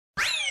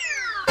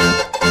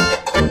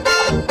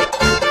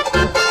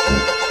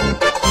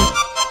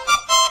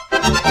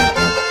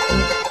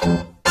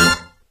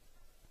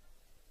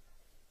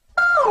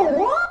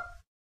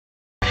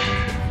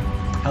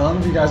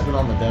guys been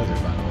on the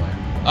desert, by the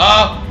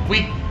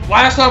way?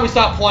 Last time we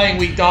stopped playing,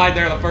 we died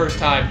there the first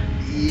time.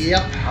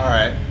 Yep.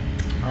 Alright.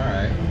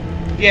 Alright.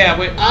 Yeah,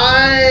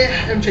 I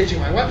am changing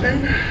my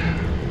weapon.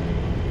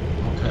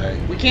 Okay.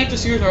 We can't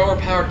just use our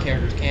overpowered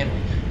characters, can we?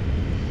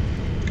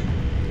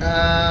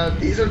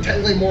 These are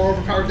technically more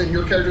overpowered than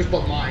your characters,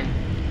 but mine.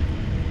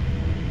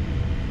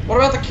 What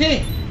about the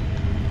king?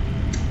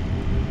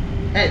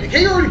 Hey, the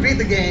king already beat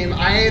the game.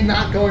 I am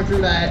not going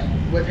through that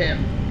with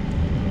him.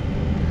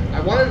 I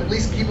want to at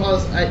least keep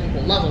us at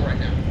equal level right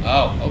now.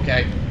 Oh,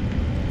 okay.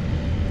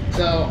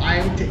 So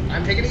I'm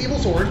taking the evil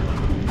sword.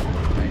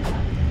 Alright.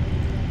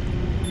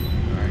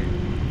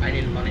 I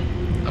need money.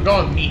 I'm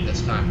going with meat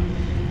this time.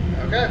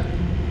 Okay.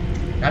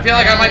 I feel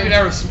like I might be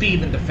better with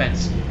speed than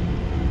defense.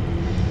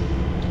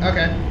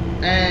 Okay.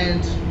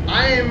 And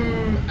I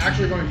am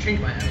actually going to change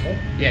my animal.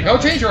 Yeah, go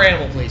change your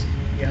animal, please.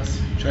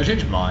 Yes. Should I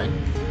change mine?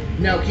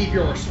 No, keep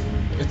yours.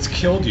 It's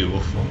killed you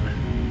before.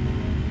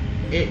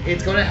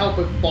 It's going to help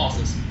with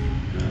bosses.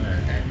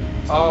 Alright. Okay.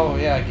 Oh,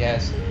 yeah, I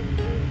guess.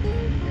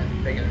 Yeah,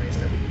 big enemies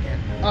that we can.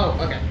 Oh,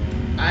 okay.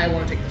 I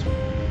want to take this one.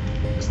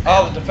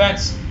 Oh, the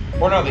defense.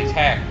 Or no, the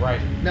attack,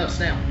 right. No,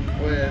 snail.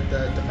 With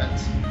the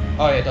defense.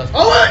 Oh, yeah, it does.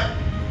 Oh, what?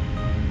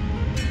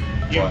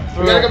 You What?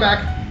 threw We gotta go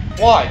back.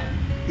 Why?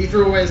 He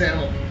threw away his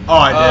animal. Oh,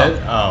 I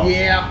did? Oh.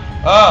 Yeah.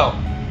 Oh.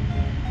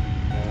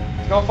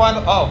 Let's go find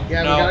the... Oh,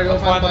 Yeah, no, we gotta go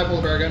let's find the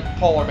bipolar bear again.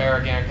 polar bear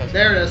again, because...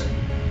 There it is.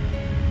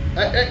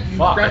 You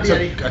Fuck, grab the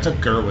Yeti. I took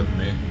Gur with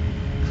me.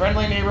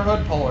 Friendly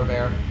neighborhood polar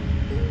bear.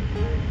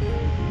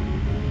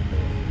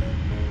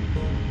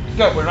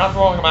 Good, we're not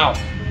throwing them out.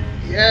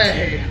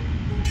 Yay.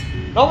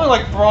 Don't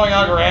like throwing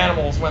out your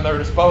animals when they're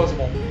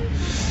disposable.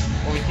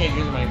 Well, we can't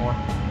use them anymore.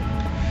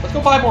 Let's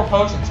go buy more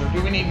potions, or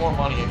do we need more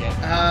money again?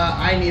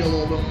 I need a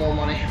little bit more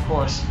money. Of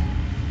course.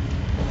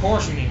 Of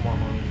course you need more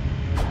money.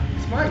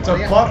 It's my It's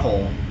money. a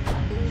butthole.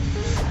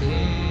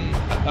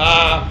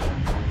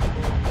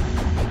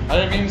 I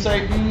didn't mean to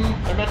say,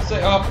 I meant to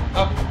say,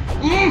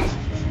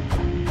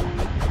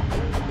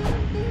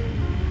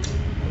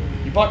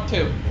 You bought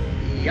 2.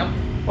 Yep.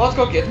 Well, let's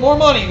go get more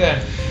money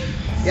then.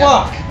 Yep.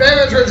 Fuck.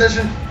 Batman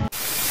transition.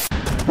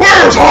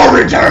 Where's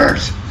Harvey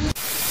Dirt?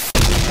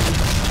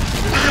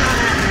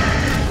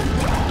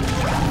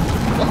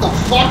 What the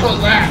fuck was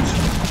that?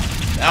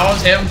 That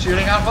was him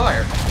shooting on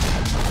fire.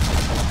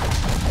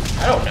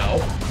 I don't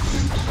know.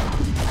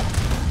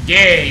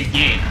 Yeah, he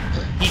did.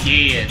 He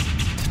did.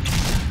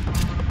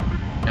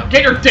 Now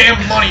get your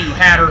damn money, you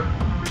hatter.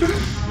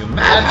 You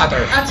mad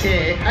hatter.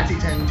 Hattie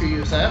 10 to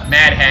you, sir.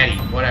 Mad Hattie,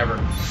 whatever.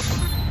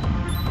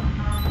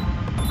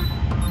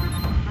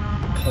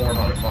 Poor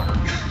motherfucker.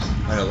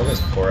 I know, look at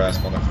this poor ass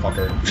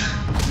motherfucker.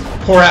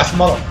 Poor ass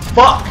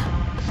motherfuck!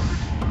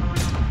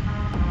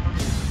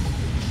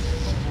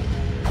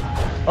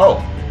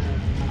 Oh.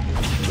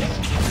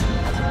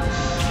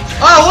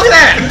 Oh, look at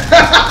that!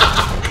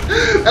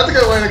 That's a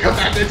good way to come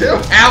back there, too.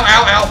 Ow,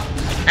 ow, ow.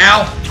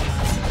 Ow.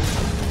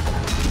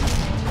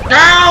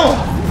 Ow!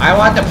 I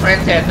want the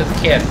princess's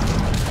kiss.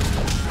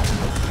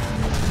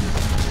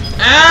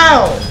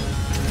 Ow!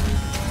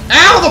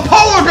 Ow, the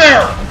polar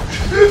bear!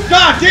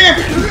 God damn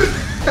it!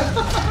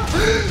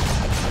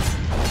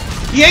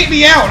 He ate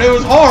me out. It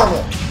was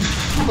horrible.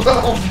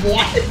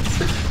 What?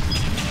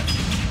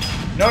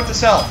 Note to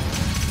self.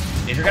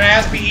 If you're gonna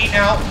ask to be eaten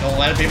out, don't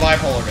let it be by a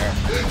polar bear.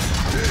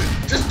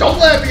 Just don't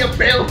let it be a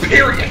bear,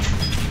 period.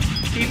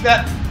 Take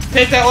that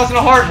lesson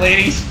to heart,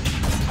 ladies.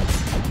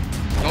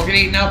 Don't get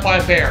eaten out by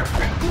a bear.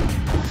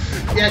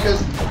 Yeah,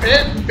 because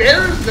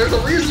bears, there's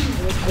a reason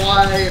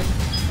why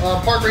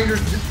park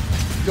rangers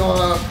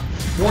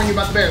warn you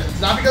about the bears. It's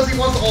not because he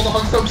wants all the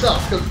hugs to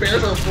himself, because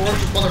bears are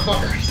ferocious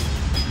motherfuckers.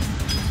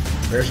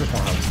 Bears just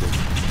want hugs,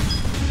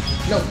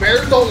 dude. No,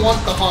 bears don't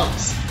want the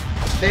hugs.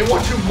 They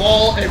want to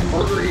maul and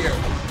murder you.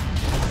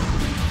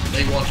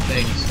 They want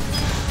things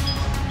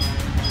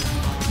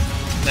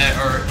that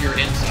are your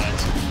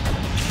insides.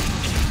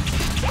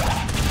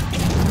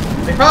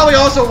 They probably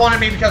also wanted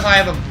me because I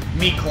have a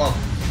meat clump.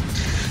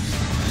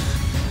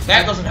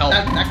 That doesn't help.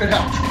 That could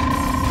help.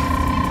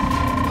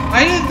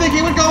 I didn't think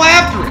he would go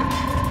after it.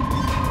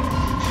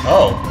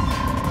 Oh.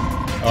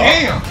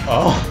 Damn.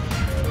 Oh.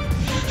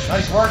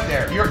 Nice work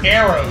there. Your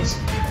arrows.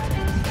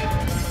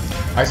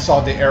 I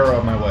saw the arrow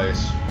of my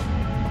waist.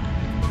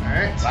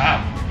 Alright.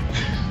 Wow.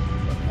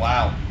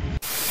 Wow.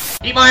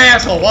 Eat my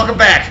asshole. Welcome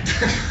back.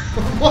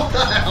 What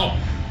the hell?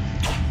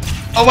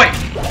 Oh wait.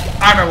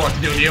 I remember what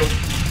to do to you.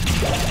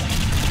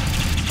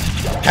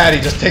 Patty,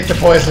 just take the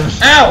poison.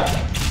 Ow!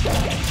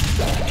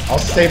 I'll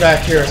stay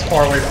back here as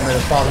far away from it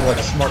as possible like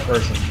a smart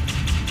person.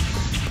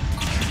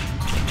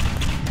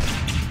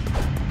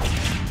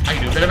 I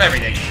can do a bit of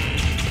everything.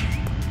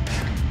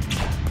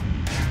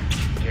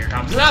 Here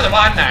comes another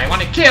one that I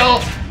want to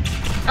kill.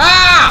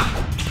 Ah!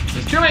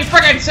 There's too many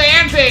frickin'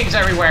 sand things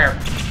everywhere.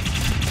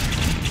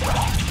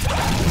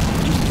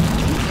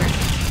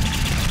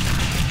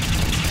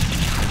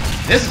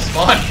 This is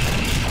fun.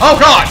 Oh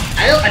god!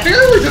 I think I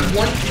only took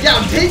one. Yeah,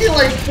 I'm taking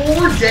like 4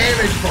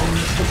 damage from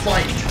the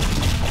fight.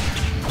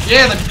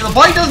 Yeah, the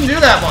bite doesn't do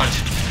that much.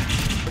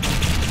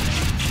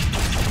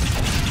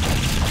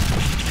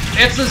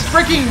 It's those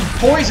freaking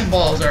poison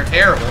balls that are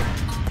terrible.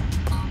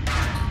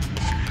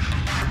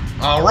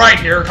 Alright,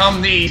 here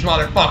come these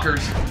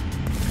motherfuckers.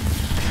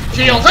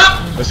 Shields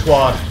up! The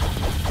squad.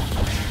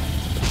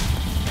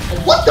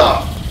 What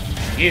the?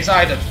 You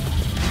decided to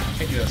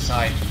take you to the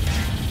side.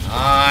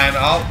 I'm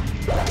out.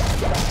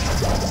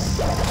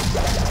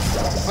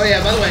 Oh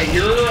yeah, by the way,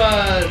 your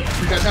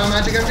projectile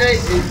magic, MJ,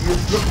 is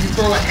you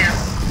throw a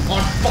hammer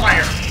on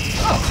fire.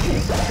 Oh,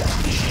 cool.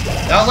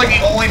 That was like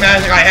the only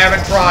magic I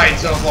haven't tried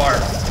so far.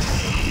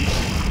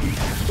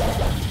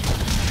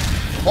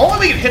 If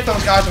only we could hit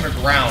those guys on the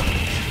ground.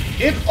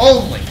 If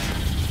only.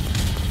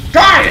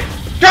 Got it!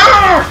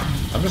 Got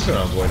it! I'm just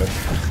gonna avoid it.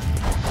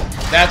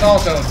 That's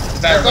also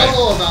better. That's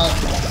all about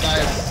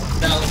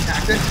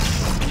tactics.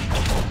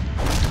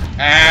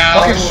 Ow.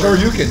 Fucking sure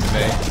you can,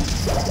 me.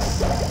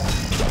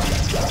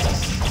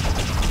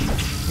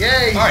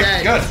 Yay, Alright,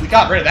 yay. good. We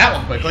got rid of that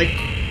one quickly.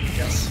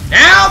 Yes.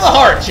 Now the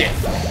hard shit.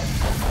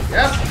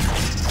 Yep.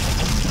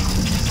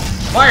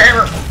 Fire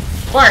hammer.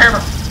 Fire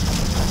hammer.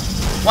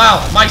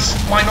 Wow, my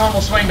normal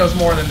swing does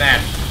more than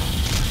that.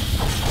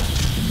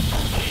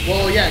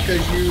 Well, yeah, because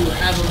you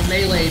have a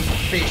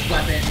melee-based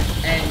weapon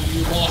and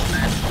you lost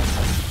magic.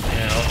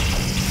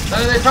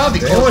 They probably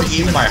Did close anyone to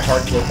see even. my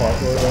hardcore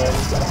parkour though?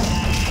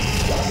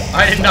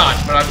 I did not,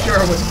 but I'm sure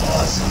it was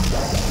plus.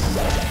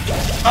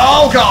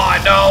 Oh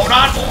god, no,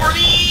 not more of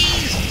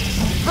these!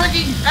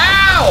 Freaking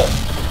ow!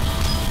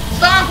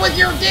 Stop with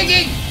your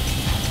digging!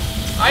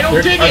 I don't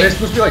dig Are they it!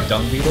 supposed to be like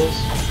dung beetles?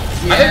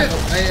 Yeah,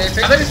 I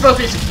think it's supposed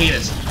to be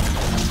cicadas.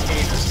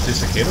 The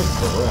cicadas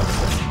for real.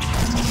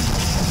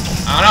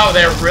 I don't know,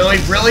 they're really,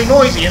 really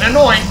noisy and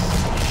annoying.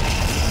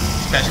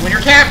 Especially when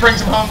your cat brings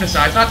them home and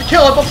decides not to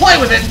kill it, but play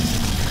with it.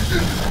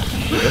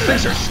 Those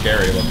things are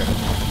scary looking.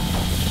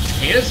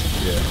 Cicadas?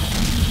 Yeah.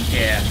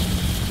 Yeah.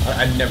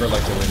 I never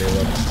liked the way they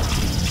look.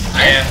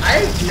 Yeah.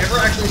 I've never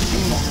actually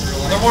seen one in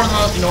real They're life. one of the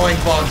most annoying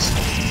bugs.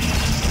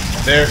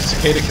 Their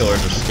cicada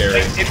killers are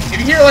scary. If you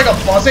hear like a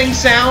buzzing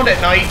sound at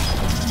night,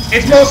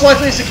 it's most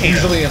likely a cicada.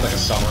 Usually in like a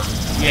summer.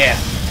 Yeah,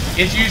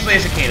 it's usually a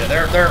cicada.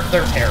 They're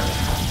terrible.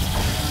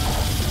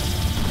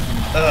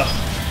 Ugh.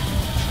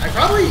 I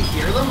probably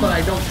hear them, but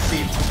I don't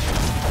see them.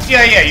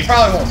 Yeah, you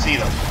probably won't see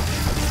them.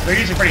 They're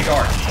usually pretty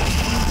dark.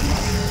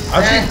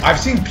 I've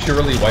seen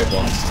purely white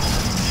ones.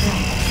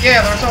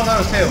 Yeah, there's some of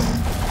those too.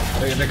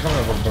 They come in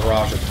a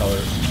barrage of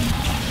colors.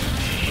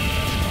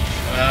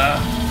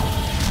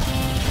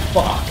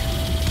 Fuck.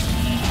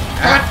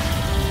 God.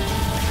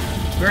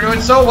 We were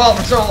doing so well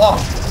for so long.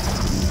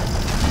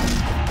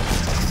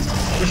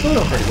 We're still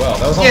doing pretty well.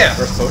 That was on Yeah. my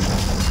first potion.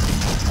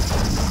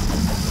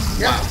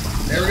 Yeah,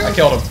 there we go. I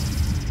killed him.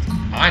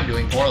 I'm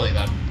doing poorly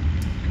then.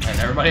 And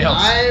everybody else.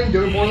 I'm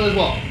doing poorly as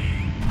well.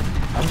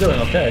 I'm doing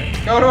okay.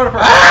 Go to order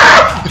first.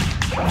 Ah!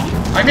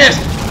 I missed.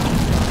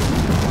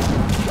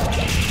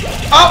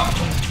 Oh!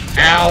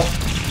 Ow.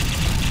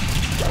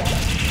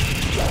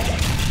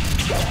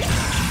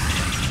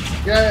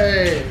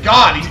 Yay!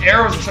 God, these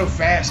arrows are so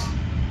fast.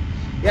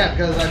 Yeah,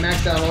 because I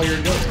maxed out all your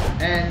agility.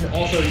 And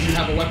also, you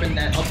have a weapon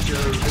that ups your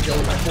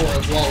agility by 4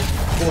 as well as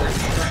 4 in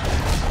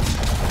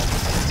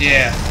strength.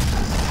 Yeah.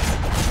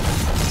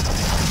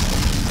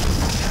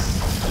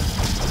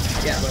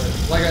 Yeah, but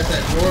like I said,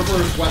 your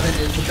first weapon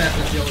is the best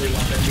agility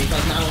weapon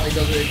because not only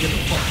does it give a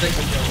 +6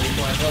 agility,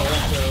 but it'll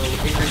also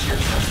increase your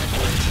strength.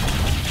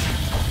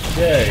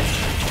 Yay.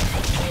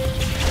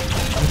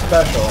 I'm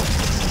special.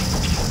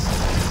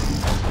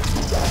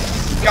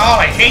 God,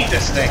 I hate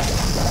this thing.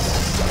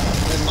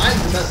 And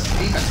mine's the best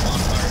defense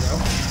modifier,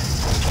 though.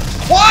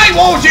 Why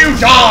won't you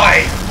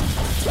die?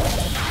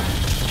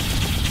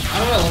 I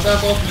don't know, let's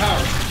have Austin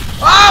Powers.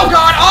 Oh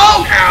God!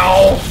 Oh,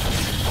 ow!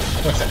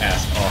 Let's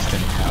ask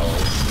Austin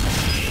Powers.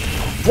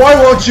 Why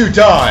won't you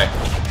die?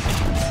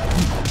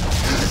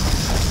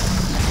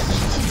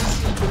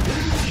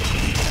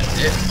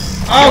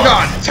 Oh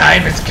God!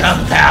 Time has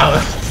come,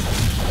 Powers.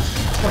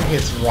 When he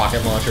hits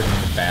rocket launcher in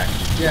the back.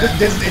 Yeah.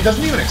 It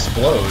doesn't even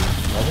explode,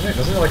 doesn't it?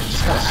 Doesn't it like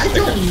just kind of I stick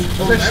don't it?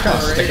 Doesn't it just kind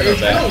of remember. stick it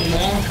It's up been there?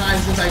 a long time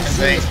since I've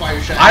seen the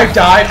Spider Shadow. I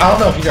died. I don't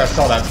know if you guys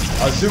saw that.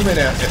 Zoom in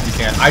if you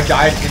can. I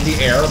died in the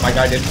air. My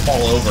guy didn't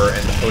fall over,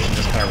 and the potion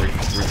just kind of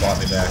rebought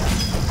me back.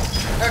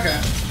 Okay.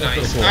 That's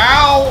pretty cool.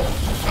 Ow!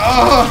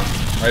 Ugh!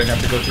 I didn't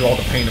have to go through all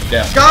the pain of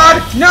death. God,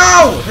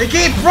 no! They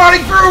keep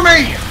running through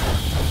me!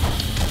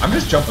 I'm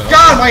just jumping.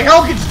 God, my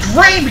health gets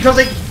drained because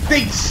they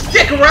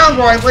stick around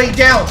where I lay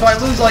down, so I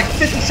lose like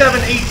 57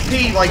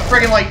 HP like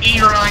friggin' like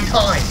 8 or 9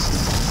 times.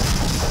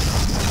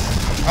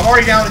 I'm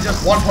already down to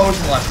just 1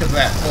 potion left because of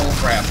that bull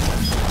crap.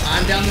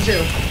 I'm down to 2.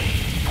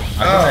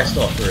 I think I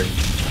still have 3.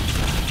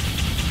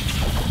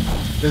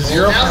 Does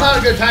zero Well, now's count? not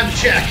a good time to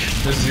check.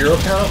 Does zero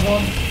count as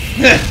one?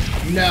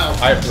 No.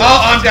 I have 3. Oh,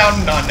 I'm down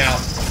to none now.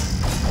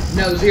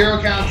 No,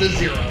 0 counts as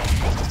 0.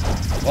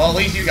 Well, at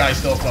least you guys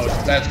still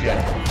potions. That's good.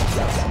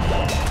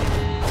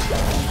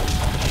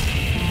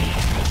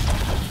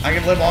 I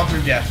can live on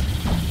through death.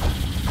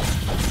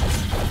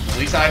 At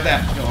least I have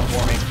that going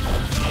for me.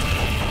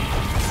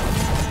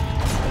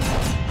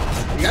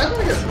 You guys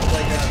want to get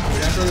like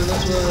food after this?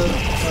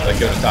 Like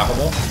go to Taco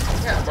Bell?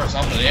 Yeah. Or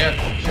something, yeah.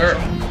 Sure.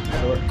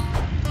 Sure.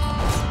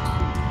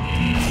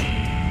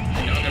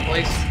 In a good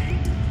place.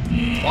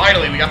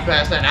 Finally, we got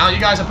past that. Now you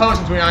guys are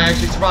posing to me. I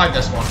actually survived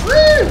this one.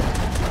 Woo!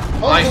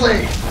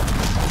 Hopefully.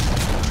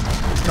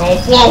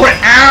 Don't blow it!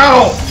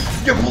 Ow!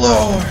 You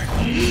blower!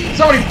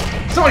 Somebody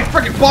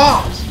freaking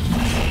bombs!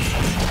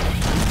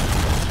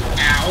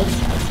 Ow.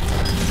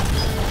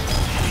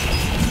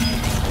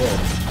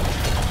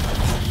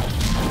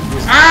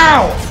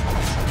 Ow!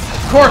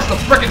 Of course the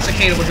frickin'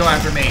 cicada would go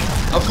after me.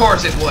 Of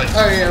course it would.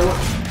 Oh yeah. Well,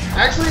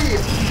 actually,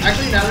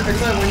 now that I think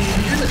about it, when you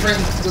do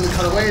the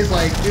cutaways,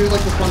 like do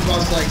like the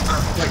SpongeBob's like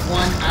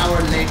 1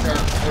 hour later or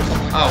something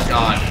like that. Oh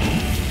god.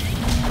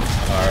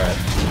 Alright.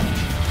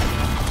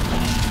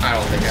 I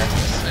don't think that's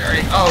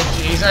necessary. Oh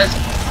Jesus.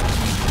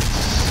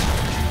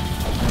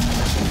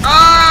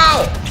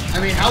 Oh! I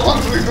mean, how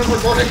long have we been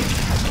recording?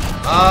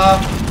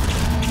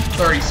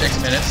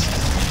 36 minutes.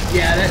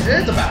 Yeah,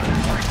 it's about an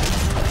hour.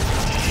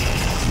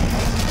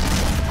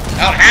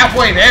 About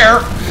halfway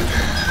there.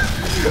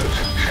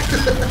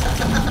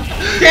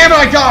 Damn it,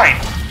 I died!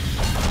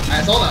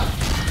 I saw that.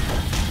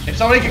 If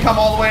somebody could come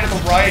all the way to the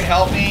right and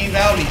help me,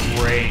 that would be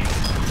great.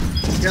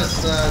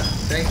 Yes,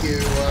 thank you,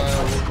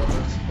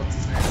 what's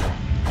his name?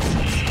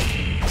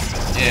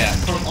 Yeah.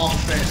 From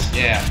Office Space.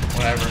 Yeah,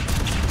 whatever.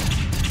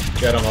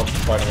 Get him up,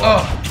 fight him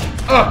Oh!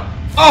 up.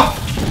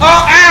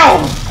 Ow!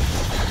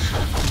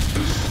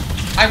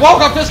 I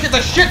woke up just to get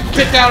the shit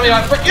kicked out of me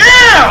on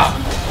yeah!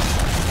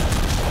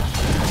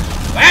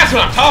 That's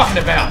what I'm talking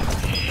about!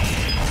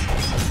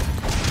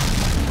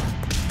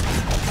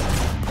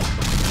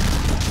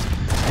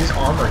 These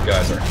armored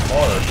guys are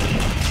hard.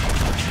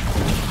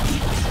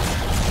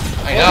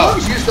 I Well, as know. long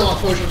as you still have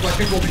potions, I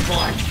think we'll be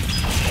fine.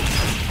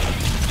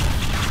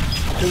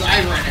 Because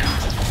I ran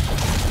out.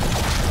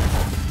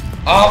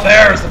 Oh,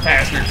 there's the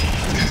bastard.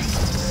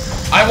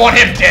 I want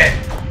him dead.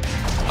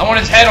 I want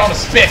his head on a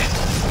spit.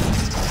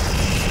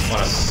 On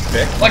a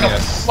stick? Like Yeah,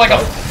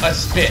 a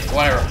spit,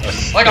 whatever.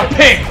 Like a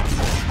pig.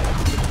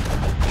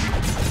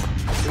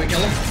 Did we kill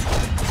him?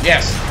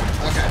 Yes.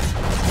 Okay.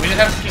 We just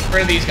have to get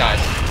rid of these guys.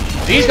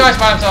 These guys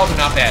by themselves are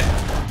not bad.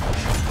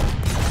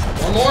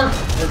 One more?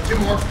 Or 2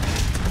 more?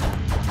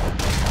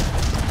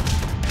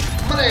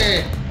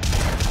 Money!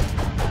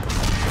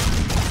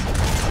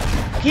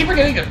 Keep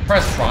forgetting to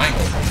press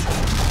triangle.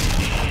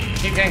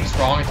 Keep getting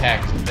strong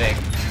attack is the thing.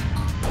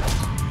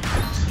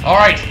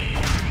 Alright.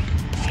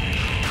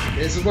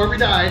 This is where we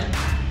died.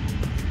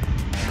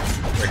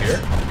 Right here?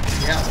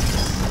 Yeah.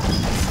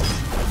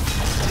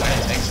 I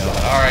didn't think so,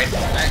 but alright.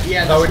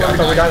 Yeah, I thought we this is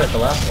where we died died. at the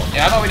last one.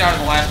 Yeah, I thought we died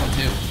in the last one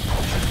too.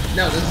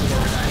 No, this is where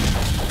we died.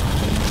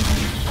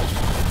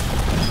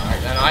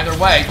 Alright, then either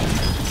way.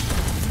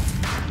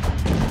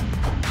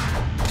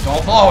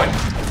 Don't blow it.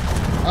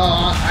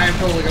 Oh, I am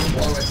totally gonna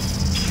blow it.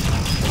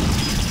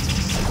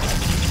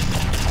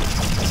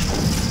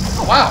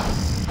 Oh wow.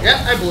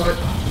 Yeah, I blew it.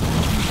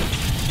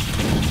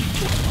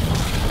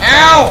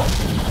 Ow!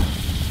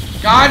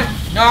 God,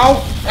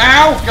 no!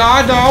 Ow!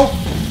 God, no!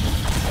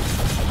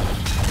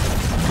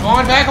 Come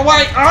on, back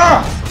away!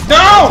 Ah!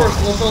 No!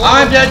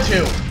 I'm dead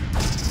too.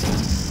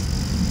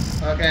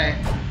 Okay.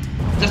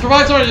 Just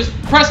provide someone to just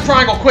press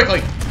triangle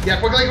quickly. Yeah,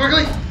 quickly.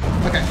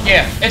 Okay.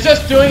 Yeah, it's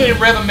just doing it in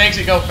rhythm makes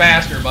it go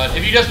faster, but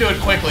if you just do it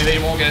quickly, then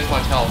you won't get as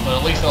much health, but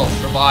at least they'll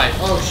revive.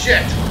 Oh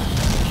shit.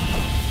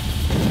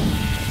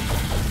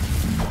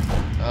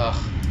 Ugh.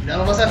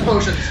 None of us have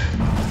potions.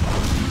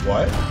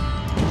 What?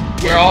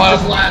 We're all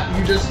out.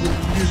 You just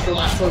used your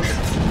last potion.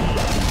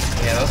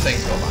 Yeah, those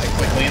things go by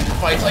quickly in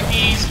fights like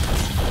these.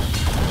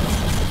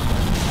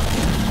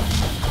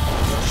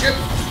 Shit.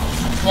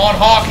 Come on,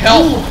 Hawk,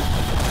 help! Ooh.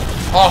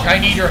 Hawk, I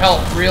need your help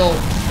real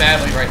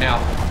badly right now.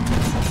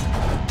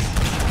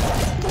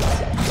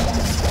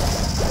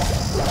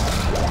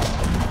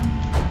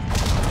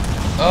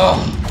 Ugh.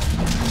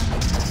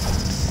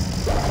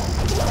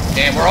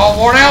 And we're all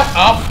worn out.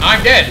 Oh,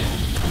 I'm dead.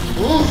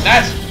 Ooh.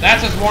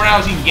 That's as worn out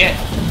as you can get.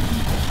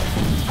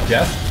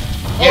 Death?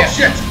 Yeah. Oh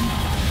shit.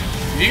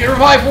 You can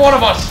revive one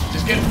of us.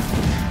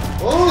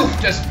 Ooh.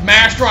 Just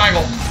mash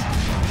triangle.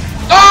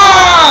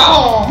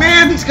 Oh!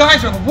 Man, these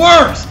guys are the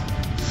worst.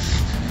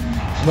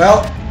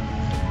 Well,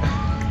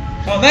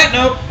 On that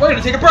note, we're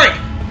gonna take a break.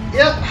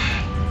 Yep.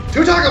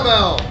 To Taco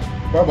Bell.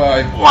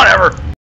 bye-bye. Whatever.